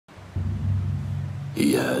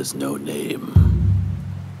He has no name.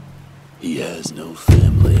 He has no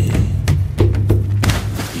family.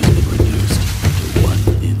 He's been reduced to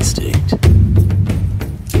one instinct: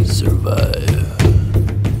 survive.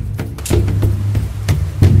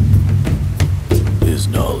 His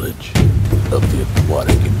knowledge of the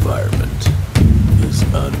aquatic environment is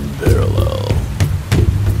unparalleled.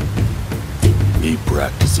 He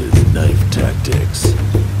practices knife tactics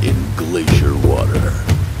in glacier water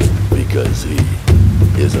because he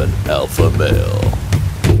is an alpha male.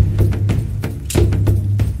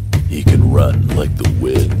 He can run like the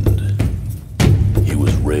wind. He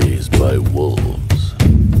was raised by wolves,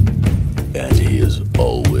 and he is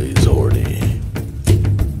always horny.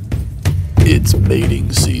 It's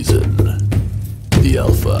mating season. The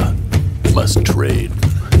alpha must trade.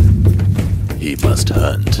 He must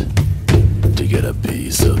hunt to get a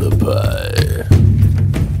piece of the pie.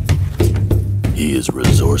 He is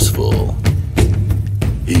resourceful.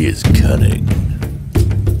 He is cunning.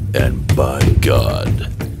 And by God,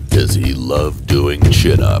 does he love doing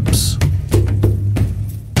chin-ups.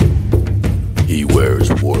 He wears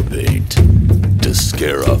war paint to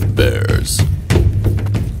scare off bears.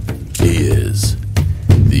 He is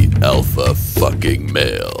the alpha fucking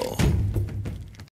male.